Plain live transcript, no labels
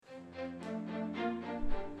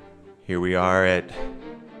Here we are at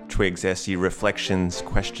Twigs SE Reflections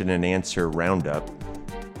question and answer roundup.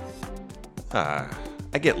 I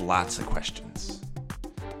get lots of questions.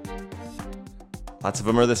 Lots of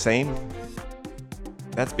them are the same.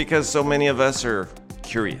 That's because so many of us are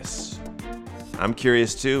curious. I'm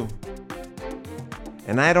curious too.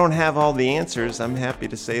 And I don't have all the answers, I'm happy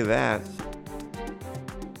to say that.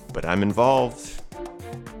 But I'm involved.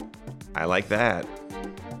 I like that.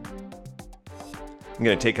 I'm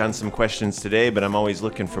going to take on some questions today, but I'm always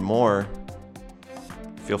looking for more.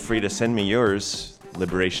 Feel free to send me yours.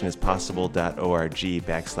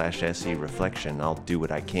 liberationispossible.org/SE Reflection. I'll do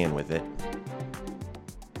what I can with it.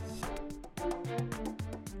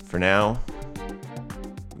 For now,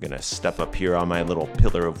 I'm going to step up here on my little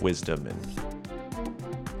pillar of wisdom and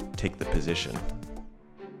take the position.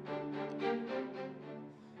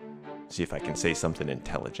 See if I can say something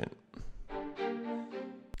intelligent.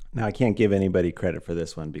 Now, I can't give anybody credit for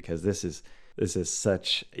this one because this is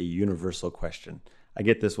such a universal question. I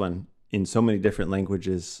get this one in so many different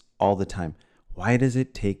languages all the time. Why does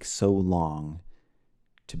it take so long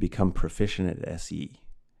to become proficient at SE?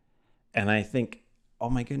 And I think, oh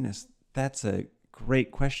my goodness, that's a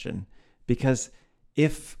great question. Because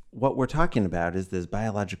if what we're talking about is this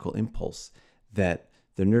biological impulse that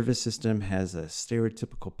the nervous system has a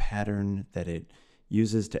stereotypical pattern that it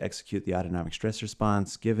uses to execute the autonomic stress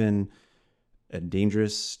response, given a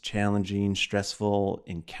dangerous, challenging, stressful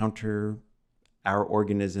encounter, our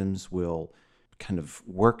organisms will kind of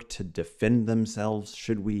work to defend themselves.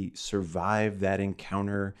 Should we survive that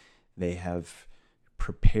encounter, they have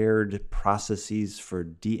prepared processes for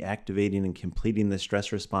deactivating and completing the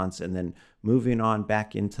stress response and then moving on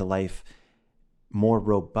back into life more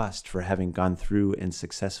robust for having gone through and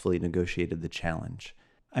successfully negotiated the challenge.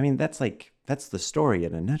 I mean, that's the story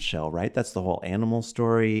in a nutshell, right? That's the whole animal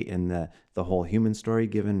story and the whole human story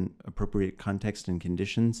given appropriate context and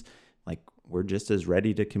conditions. Like, we're just as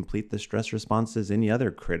ready to complete the stress response as any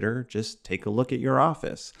other critter. Just take a look at your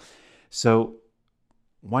office. So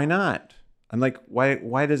why not? I'm like,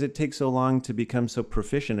 why does it take so long to become so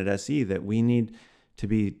proficient at SE that we need to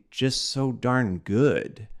be just so darn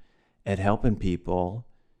good at helping people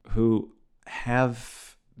who have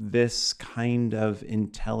this kind of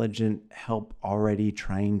intelligent help already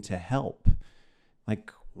trying to help?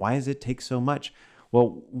 Like, why does it take so much?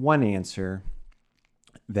 Well, one answer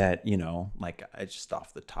that, like, I just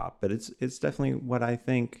off the top, but it's definitely what I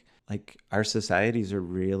think, like, our societies are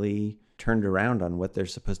really turned around on what they're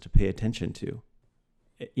supposed to pay attention to.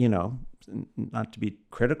 Not to be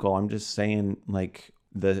critical, I'm just saying, like,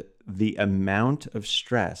 the amount of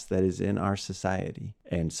stress that is in our society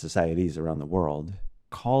and societies around the world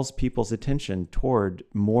calls people's attention toward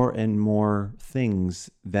more and more things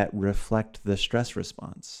that reflect the stress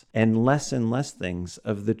response and less things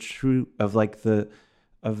of the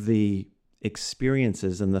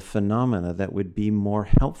experiences and the phenomena that would be more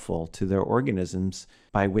helpful to their organisms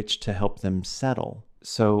by which to help them settle.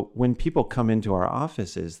 So when people come into our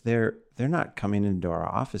offices, they're not coming into our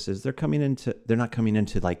offices. They're not coming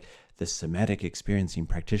into like the somatic experiencing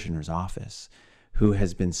practitioner's office who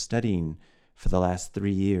has been studying for the last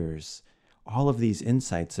 3 years all of these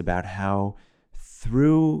insights about how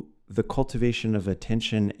through the cultivation of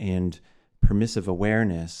attention and permissive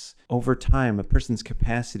awareness, over time, a person's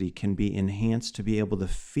capacity can be enhanced to be able to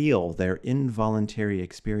feel their involuntary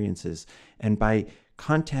experiences. And by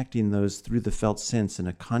contacting those through the felt sense in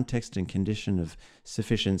a context and condition of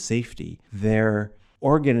sufficient safety, their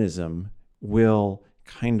organism will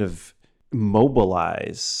kind of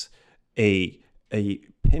mobilize a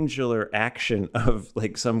pendular action of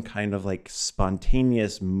like some kind of like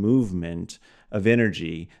spontaneous movement of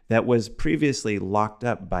energy that was previously locked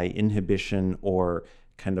up by inhibition or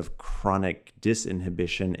kind of chronic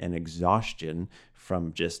disinhibition and exhaustion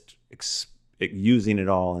from just using it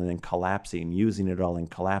all and then collapsing, using it all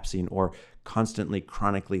and collapsing, or constantly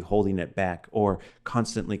chronically holding it back, or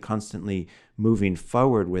constantly moving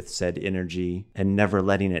forward with said energy and never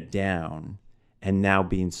letting it down. And now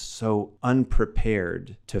being so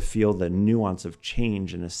unprepared to feel the nuance of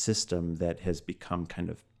change in a system that has become kind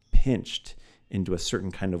of pinched into a certain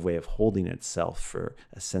kind of way of holding itself for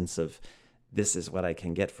a sense of, this is what I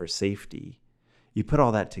can get for safety. You put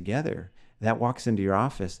all that together, that walks into your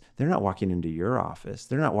office. They're not walking into your office.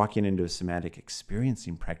 They're not walking into a somatic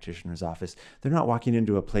experiencing practitioner's office. They're not walking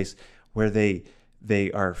into a place where they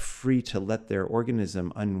are free to let their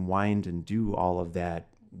organism unwind and do all of that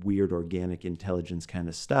weird organic intelligence kind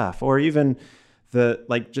of stuff, or even the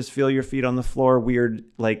like just feel your feet on the floor weird,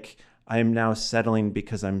 like I am now settling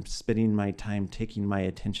because I'm spending my time taking my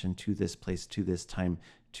attention to this place, to this time,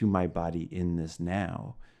 to my body in this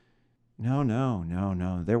now.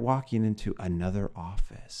 No. They're walking into another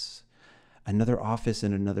office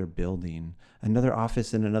in another building, another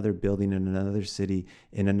office in another building in another city,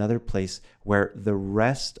 in another place where the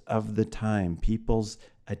rest of the time people's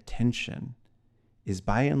attention is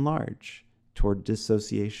by and large toward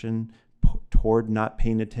dissociation, toward not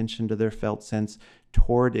paying attention to their felt sense,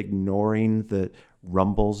 toward ignoring the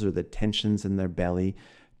rumbles or the tensions in their belly,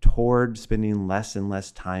 toward spending less and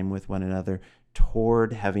less time with one another,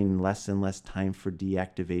 toward having less and less time for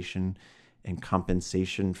deactivation and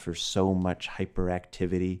compensation for so much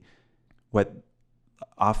hyperactivity. What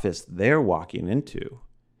office they're walking into,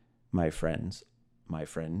 my friend,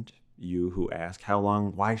 you who ask,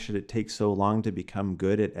 why should it take so long to become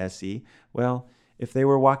good at SE? Well, if they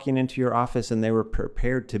were walking into your office and they were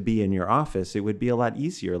prepared to be in your office, it would be a lot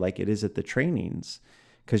easier, like it is at the trainings,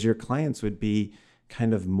 because your clients would be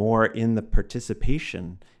kind of more in the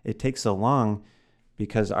participation. It takes so long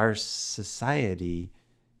because our society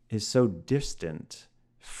is so distant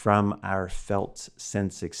from our felt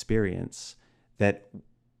sense experience that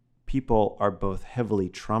people are both heavily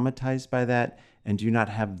traumatized by that and do not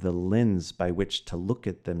have the lens by which to look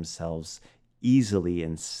at themselves easily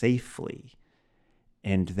and safely.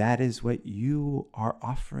 And that is what you are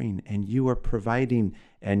offering and you are providing.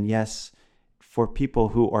 And yes, for people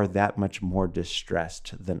who are that much more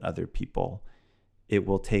distressed than other people, it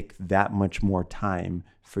will take that much more time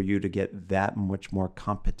for you to get that much more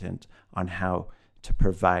competent on how to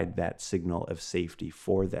provide that signal of safety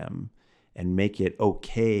for them and make it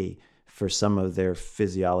okay for some of their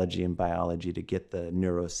physiology and biology to get the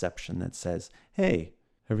neuroception that says, hey,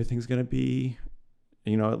 everything's going to be,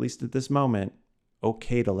 at least at this moment,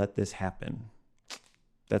 okay to let this happen.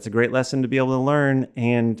 That's a great lesson to be able to learn,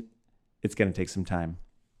 and it's going to take some time,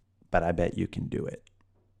 but I bet you can do it.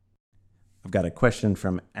 I've got a question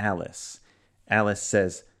from Alice. Alice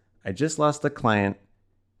says, I just lost a client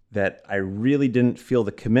that I really didn't feel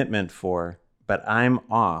the commitment for, but I'm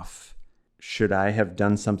off. Should I have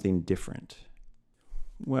done something different?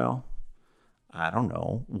 Well, I don't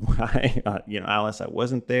know. Alice, I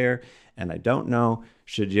wasn't there and I don't know.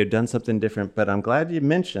 Should you have done something different? But I'm glad you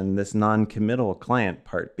mentioned this non-committal client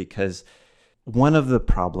part, because one of the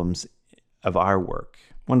problems of our work,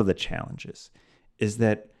 one of the challenges, is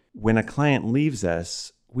that when a client leaves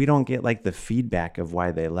us, we don't get like the feedback of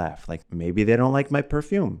why they left. Like maybe they don't like my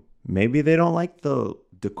perfume. Maybe they don't like the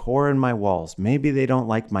decor in my walls. Maybe they don't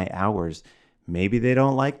like my hours. Maybe they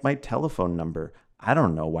don't like my telephone number. I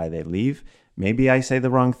don't know why they leave. Maybe I say the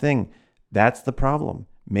wrong thing. That's the problem.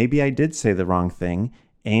 Maybe I did say the wrong thing,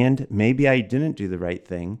 and maybe I didn't do the right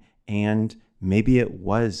thing, and maybe it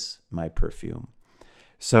was my perfume.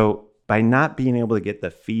 So by not being able to get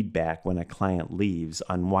the feedback when a client leaves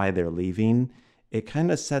on why they're leaving, it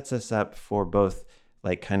kind of sets us up for both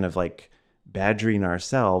like badgering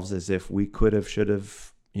ourselves as if we could have, should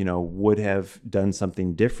have, would have done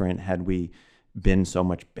something different had we been so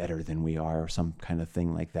much better than we are, or some kind of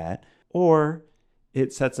thing like that. Or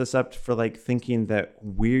it sets us up for thinking that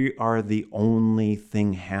we are the only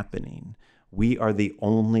thing happening. We are the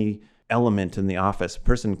only element in the office. A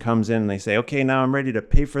person comes in and they say, okay, now I'm ready to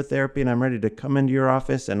pay for therapy and I'm ready to come into your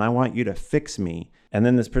office and I want you to fix me. And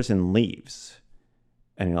then this person leaves.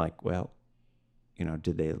 And you're like, well,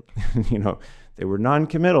 did they, they were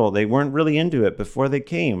non-committal. They weren't really into it before they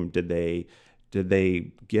came. Did they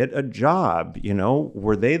get a job?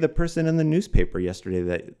 Were they the person in the newspaper yesterday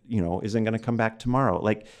that, isn't going to come back tomorrow?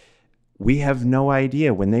 We have no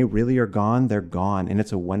idea. When they really are gone, they're gone. And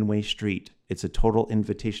it's a one-way street. It's a total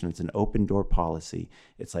invitation. It's an open door policy.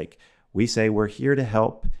 It's like we say we're here to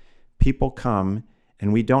help. People come,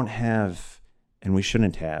 and we don't have, and we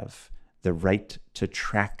shouldn't have, the right to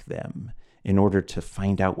track them in order to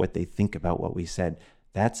find out what they think about what we said.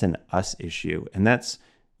 That's an us issue. And that's,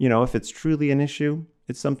 if it's truly an issue,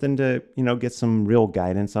 it's something to, get some real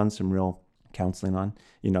guidance on, some real counseling on,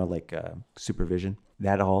 supervision.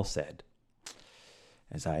 That all said,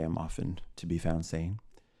 as I am often to be found saying,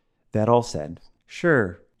 that all said,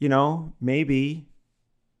 sure, maybe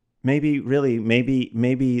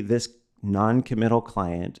this non-committal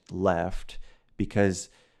client left because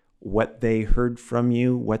what they heard from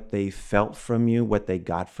you, what they felt from you, what they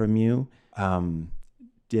got from you,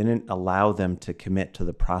 didn't allow them to commit to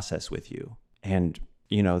the process with you. And,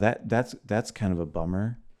 that's kind of a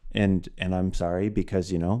bummer. And I'm sorry because,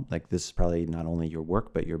 this is probably not only your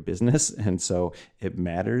work, but your business. And so it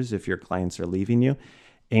matters if your clients are leaving you.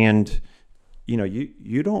 And,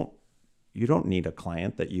 you don't need a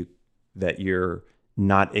client that you're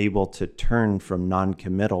not able to turn from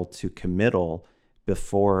non-committal to committal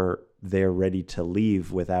before they're ready to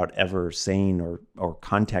leave without ever saying or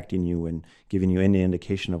contacting you and giving you any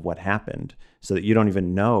indication of what happened, so that you don't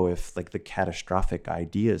even know if like the catastrophic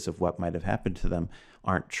ideas of what might have happened to them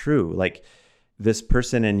aren't true. Like this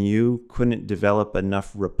person and you couldn't develop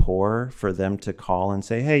enough rapport for them to call and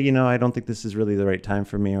say, hey, I don't think this is really the right time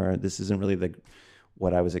for me, or this isn't really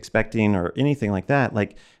what I was expecting, or anything like that.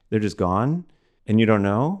 Like they're just gone and you don't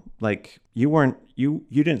know. Like you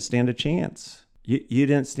didn't stand a chance. You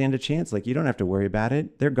didn't stand a chance. Like you don't have to worry about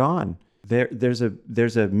it. They're gone. There's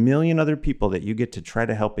a million other people that you get to try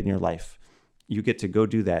to help in your life. You get to go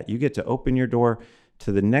do that. You get to open your door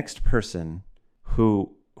to the next person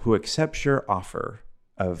who accepts your offer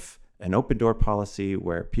of an open door policy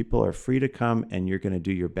where people are free to come and you're going to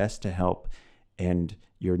do your best to help. And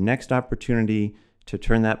your next opportunity to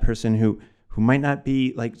turn that person who might not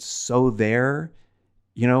be like so there,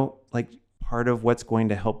 like part of what's going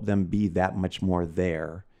to help them be that much more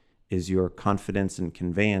there is your confidence and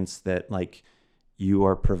conveyance that like you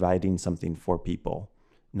are providing something for people,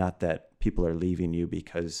 not that people are leaving you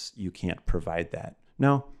because you can't provide that.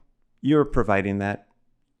 No, you're providing that.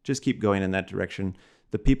 Just keep going in that direction.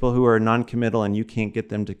 The people who are non-committal and you can't get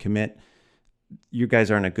them to commit, you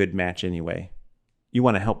guys aren't a good match anyway. You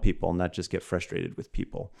want to help people, not just get frustrated with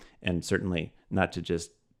people, and certainly not to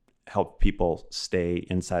just help people stay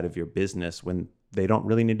inside of your business when they don't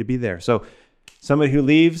really need to be there. So somebody who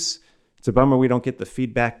leaves, it's a bummer we don't get the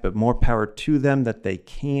feedback, but more power to them that they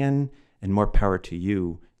can, and more power to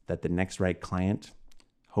you that the next right client,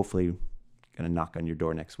 hopefully going to knock on your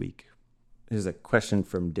door next week. There's a question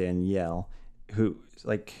from Danielle, who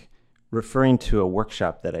like referring to a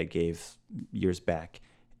workshop that I gave years back.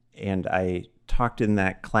 And I talked in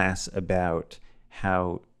that class about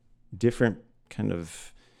how different kind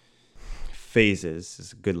of phases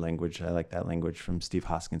is a good language. I like that language from Steve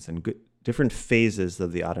Hoskinson. Different phases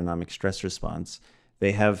of the autonomic stress response.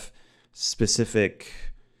 They have specific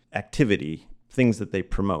activity, things that they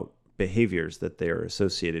promote, behaviors that they are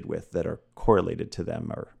associated with that are correlated to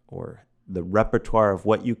them, or the repertoire of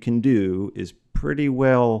what you can do is pretty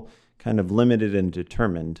well kind of limited and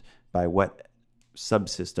determined by what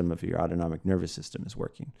subsystem of your autonomic nervous system is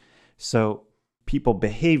working. So people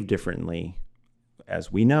behave differently,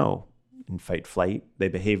 as we know. In fight flight, they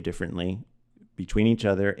behave differently between each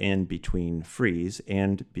other and between freeze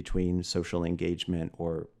and between social engagement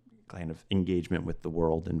or kind of engagement with the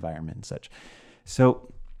world environment and such.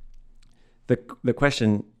 So the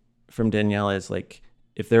question from Danielle is like,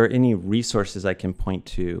 if there are any resources I can point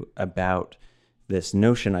to about this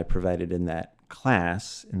notion I provided in that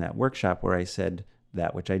class, in that workshop, where I said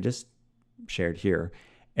that, which I just shared here.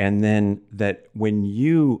 And then that when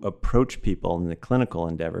you approach people in the clinical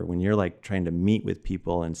endeavor, when you're like trying to meet with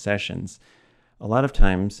people in sessions, a lot of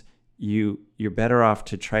times you're better off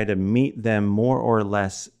to try to meet them more or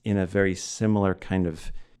less in a very similar kind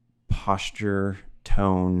of posture,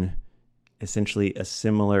 tone, essentially a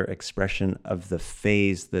similar expression of the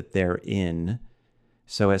phase that they're in,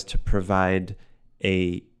 so as to provide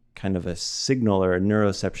a kind of a signal or a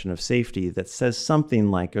neuroception of safety that says something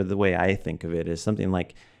like, or the way I think of it is something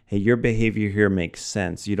like, hey, your behavior here makes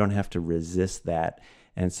sense. You don't have to resist that.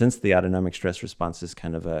 And since the autonomic stress response is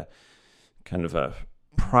kind of a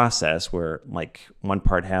process where like one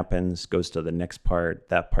part happens, goes to the next part,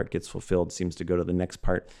 that part gets fulfilled, seems to go to the next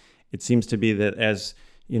part. It seems to be that as,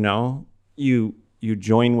 you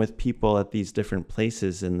join with people at these different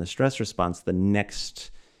places in the stress response, the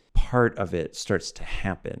next part of it starts to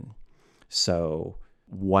happen. So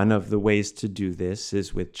one of the ways to do this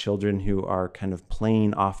is with children who are kind of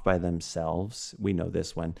playing off by themselves. We know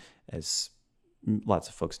this one, as lots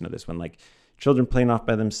of folks know this one, like children playing off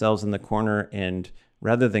by themselves in the corner, and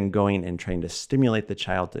rather than going and trying to stimulate the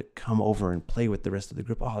child to come over and play with the rest of the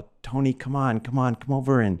group, oh, Tony, come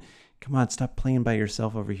over and come on, stop playing by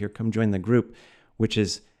yourself over here, come join the group, which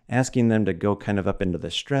is asking them to go kind of up into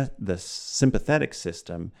the sympathetic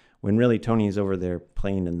system, when really Tony is over there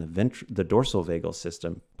playing in the dorsal vagal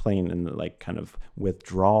system, playing in the like kind of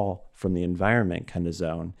withdrawal from the environment kind of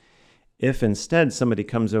zone. If instead somebody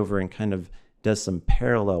comes over and kind of does some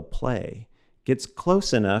parallel play, gets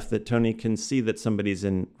close enough that Tony can see that somebody's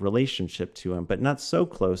in relationship to him, but not so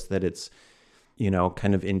close that it's,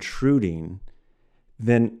 kind of intruding,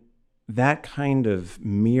 then that kind of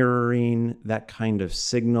mirroring, that kind of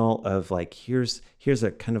signal of like, here's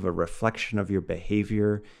a kind of a reflection of your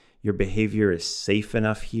behavior. Your behavior is safe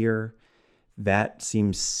enough here. That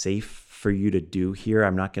seems safe for you to do here.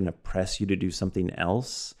 I'm not going to press you to do something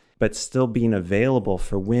else, but still being available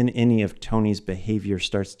for when any of Tony's behavior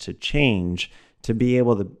starts to change, to be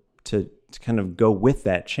able to kind of go with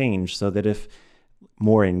that change, so that if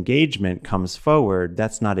more engagement comes forward,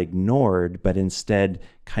 that's not ignored, but instead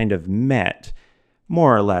kind of met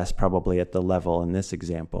more or less probably at the level in this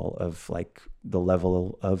example of like the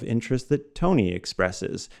level of interest that Tony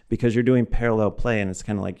expresses, because you're doing parallel play and it's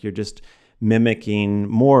kind of like you're just mimicking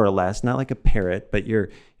more or less, not like a parrot, but you're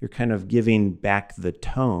kind of giving back the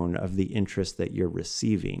tone of the interest that you're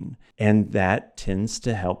receiving. And that tends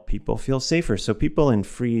to help people feel safer. So people in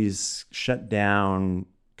freeze, shut down,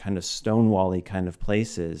 kind of stonewall-y kind of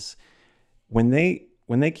places, when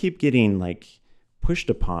they keep getting like pushed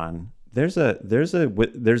upon,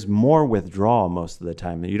 there's more withdrawal most of the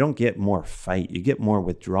time. You don't get more fight, you get more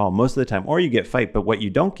withdrawal most of the time, or you get fight. But what you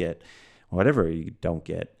don't get, what you don't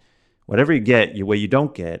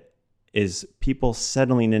get is people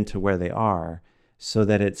settling into where they are so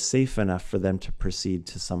that it's safe enough for them to proceed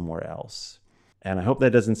to somewhere else. And I hope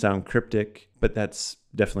that doesn't sound cryptic, but that's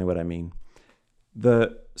definitely what I mean.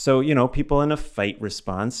 So people in a fight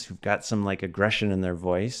response who've got some like aggression in their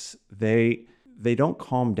voice, they don't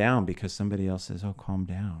calm down because somebody else says, "Oh, calm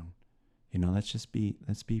down. Let's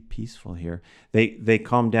be peaceful here." They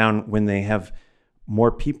calm down when they have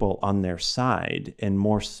more people on their side and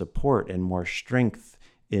more support and more strength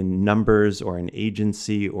in numbers or in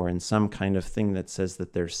agency or in some kind of thing that says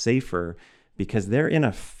that they're safer, because they're in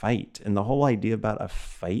a fight. And the whole idea about a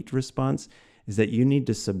fight response is that you need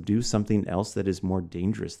to subdue something else that is more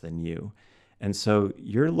dangerous than you. And so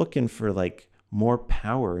you're looking for like more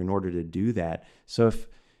power in order to do that. So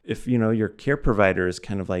if your care provider is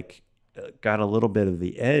kind of like got a little bit of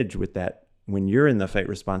the edge with that, when you're in the fight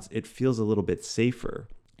response, it feels a little bit safer.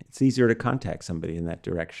 It's easier to contact somebody in that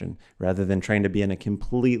direction rather than trying to be in a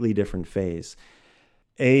completely different phase.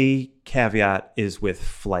 A caveat is with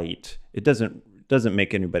flight. It doesn't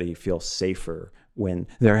make anybody feel safer when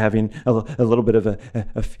they're having a little bit of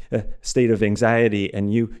a state of anxiety,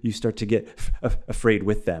 and you start to get afraid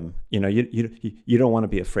with them. You don't want to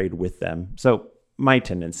be afraid with them. So my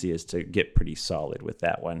tendency is to get pretty solid with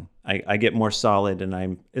that one. I get more solid, and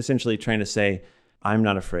I'm essentially trying to say, I'm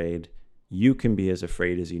not afraid. You can be as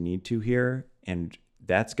afraid as you need to here, and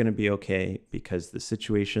that's going to be okay, because the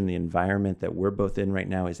situation, the environment that we're both in right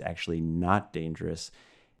now is actually not dangerous,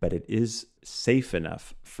 but it is safe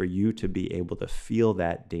enough for you to be able to feel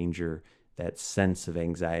that danger, that sense of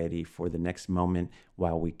anxiety for the next moment,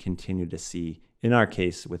 while we continue to see, in our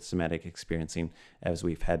case with somatic experiencing, as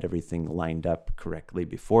we've had everything lined up correctly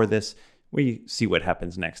before this, we see what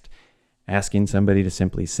happens next. Asking somebody to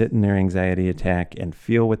simply sit in their anxiety attack and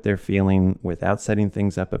feel what they're feeling without setting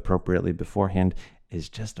things up appropriately beforehand is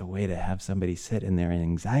just a way to have somebody sit in their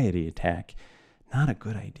anxiety attack. Not a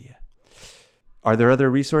good idea. Are there other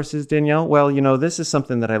resources, Danielle? Well, this is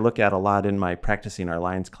something that I look at a lot in my Practicing Our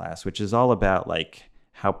Lines class, which is all about like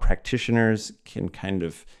how practitioners can kind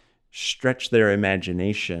of stretch their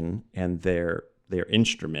imagination and their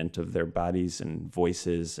instrument of their bodies and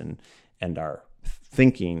voices and our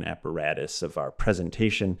thinking apparatus of our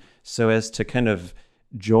presentation, so as to kind of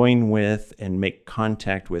join with and make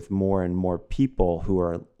contact with more and more people who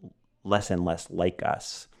are less and less like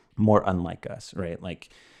us, more unlike us, right? Like,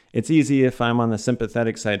 it's easy if I'm on the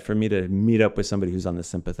sympathetic side for me to meet up with somebody who's on the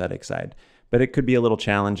sympathetic side, but it could be a little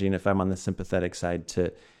challenging if I'm on the sympathetic side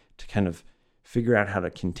to kind of figure out how to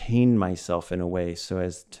contain myself in a way so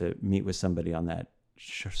as to meet with somebody on that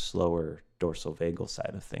slower dorsal vagal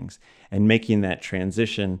side of things. And making that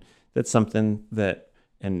transition, that's something that,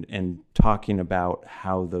 and talking about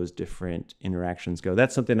how those different interactions go.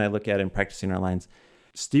 That's something I look at in Practicing Our Lines.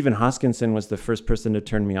 Stephen Hoskinson was the first person to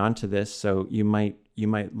turn me on to this. So you might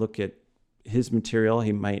look at his material.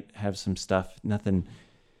 He might have some stuff, nothing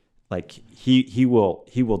like he will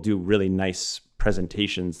do really nice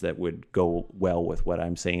presentations that would go well with what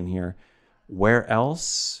I'm saying here. Where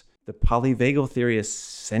else? The polyvagal theory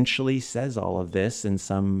essentially says all of this in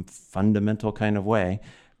some fundamental kind of way,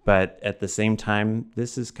 but at the same time,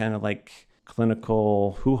 this is kind of like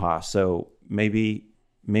clinical hoo-ha. So maybe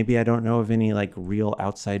I don't know of any like real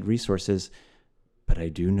outside resources, but I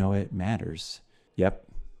do know it matters. Yep.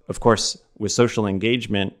 Of course, with social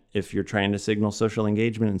engagement, if you're trying to signal social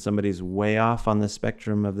engagement and somebody's way off on the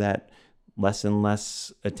spectrum of that less and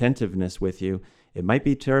less attentiveness with you, it might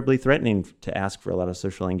be terribly threatening to ask for a lot of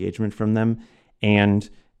social engagement from them. And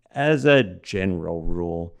as a general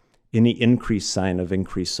rule, any increased sign of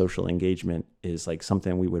increased social engagement is like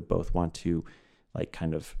something we would both want to like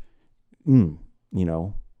kind of,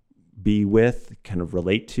 be with, kind of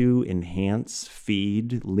relate to, enhance,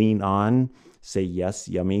 feed, lean on, say, yes,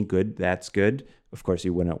 yummy, good, that's good. Of course,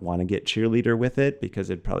 you wouldn't want to get cheerleader with it because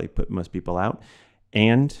it'd probably put most people out.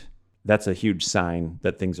 And that's a huge sign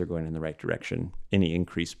that things are going in the right direction, any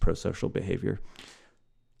increased prosocial behavior.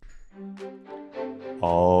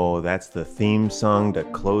 Oh, that's the theme song to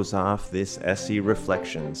close off this SE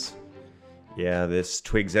Reflections. Yeah, this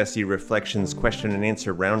Twigs SE Reflections question and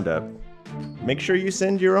answer roundup. Make sure you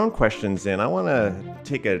send your own questions in. I want to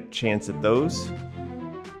take a chance at those.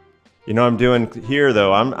 You know what I'm doing here,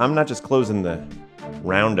 though? I'm not just closing the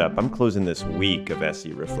roundup. I'm closing this week of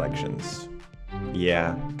SE Reflections.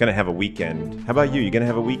 Yeah, gonna have a weekend. How about you? You gonna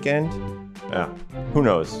have a weekend? Who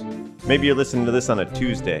knows? Maybe you're listening to this on a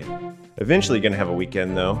Tuesday. Eventually gonna have a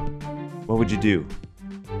weekend, though. What would you do?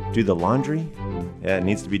 Do the laundry? Yeah, it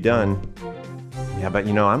needs to be done. Yeah, but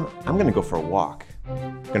you know, I'm gonna go for a walk.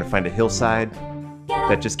 I'm gonna find a hillside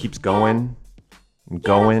that just keeps going and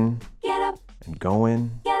going and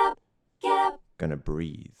going. Gonna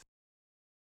breathe.